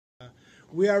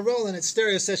We are rolling at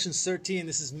Stereo Sessions 13.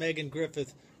 This is Meghan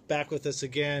Griffith back with us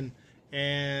again.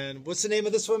 And what's the name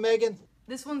of this one, Meghan?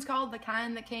 This one's called The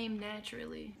Kind That Came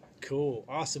Naturally. Cool.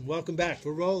 Awesome. Welcome back.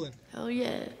 We're rolling. Hell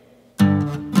yeah.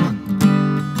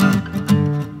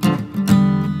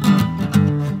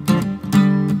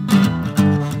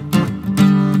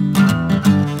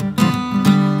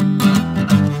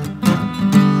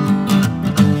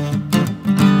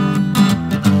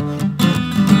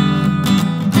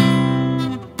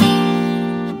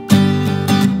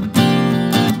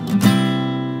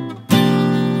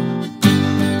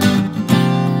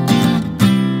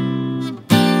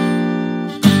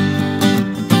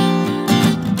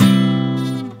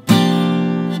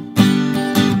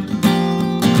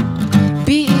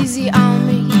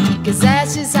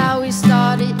 That's just how we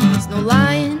started. There's no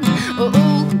lying or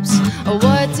oops or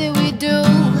what did we do.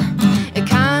 It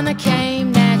kinda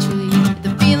came naturally,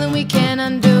 the feeling we can't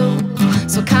undo.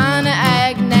 So kinda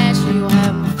act natural, you'll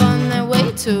have more fun that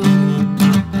way too.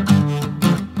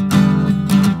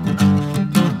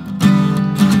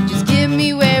 Just give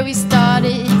me where we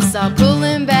started, start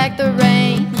pulling back the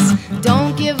reins.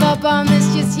 Don't give up on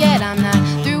this just yet, I'm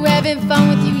not through having fun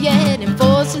with you yet. And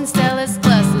fortune stellars,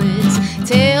 clusters,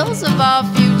 tales of our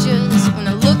futures. When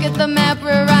I look at the map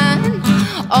we're on,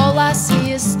 all I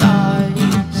see is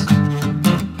stars.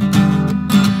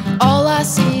 All I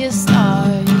see is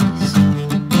stars.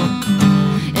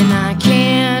 And I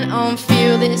can't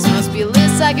unfeel this. Must be a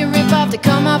list I can rip off to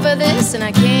come off of this. And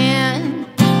I can't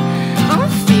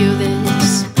unfeel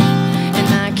this. And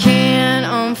I can't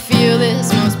unfeel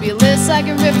this. Must be a list I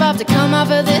can rip off to come off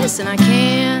of this. And I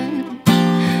can't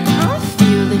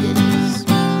unfeel this.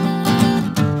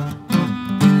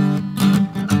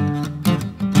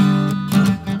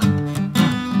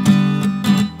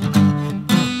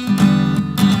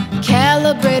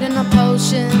 Calibrating a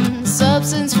potion,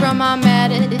 substance from our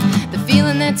matter. The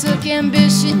feeling that took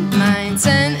ambition, my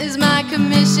intent is my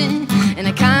commission. And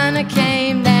it kinda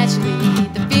came naturally,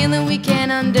 the feeling we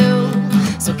can't undo.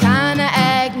 So kinda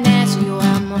act natural, you'll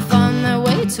have more fun that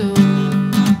way too.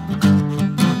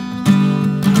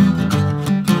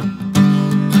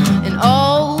 And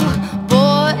oh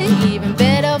boy, even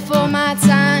better for my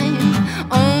time.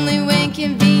 Only when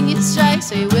convenience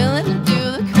strikes are you willing to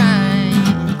do the crime.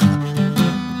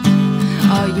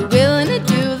 Are you willing to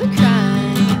do the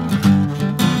crime?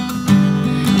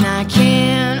 And I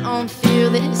can't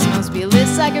unfeel this. Must be a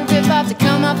list I can rip off to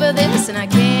come off of this. And I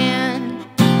can't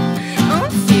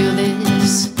unfeel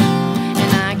this.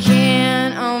 And I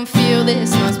can't unfeel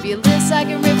this. Must be a list I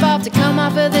can rip off to come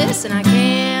off of this. And I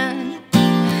can't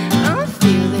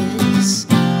unfeel this.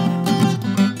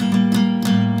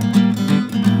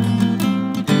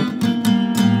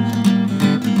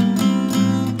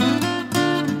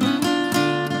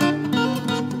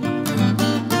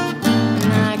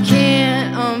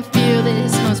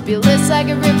 Must be a list I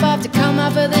can rip off to come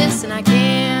off of this. And I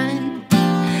can't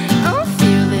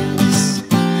unfeel this.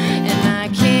 And I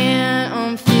can't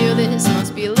unfeel this.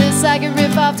 Must be a list I can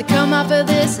rip off to come off of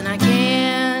this. And I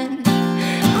can't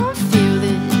unfeel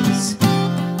this.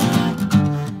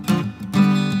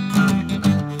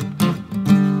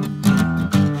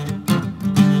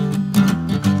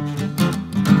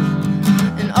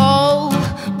 And oh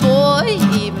boy,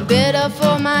 even better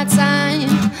for my time.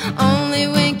 Only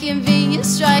when convenience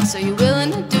strikes are you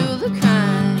willing to do the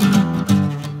crime.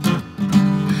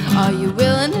 Are you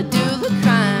willing to do the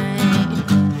crime?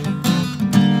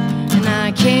 And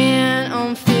I can't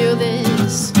unfeel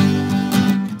this.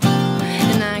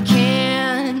 And I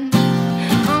can't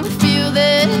unfeel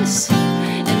this.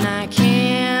 And I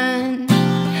can't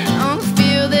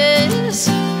unfeel this.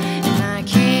 And I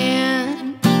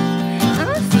can't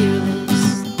unfeel this.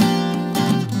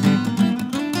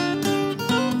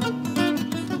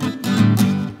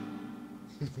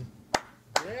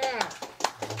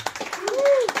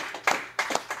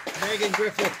 Meghan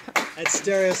Griffith at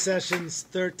Stereo Sessions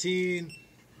 13.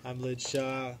 I'm Lid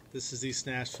Shaw. This is East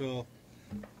Nashville.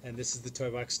 And this is the Toy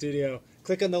Box Studio.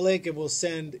 Click on the link and we'll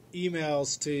send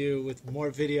emails to you with more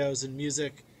videos and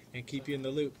music and keep you in the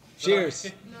loop.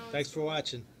 Cheers. Thanks for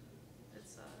watching.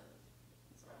 It's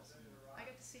awesome. I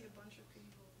get to see a bunch of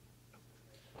people.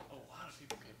 A lot of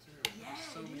people came through. Yeah,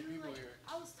 There's so many people here.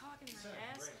 I was talking my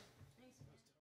ass off.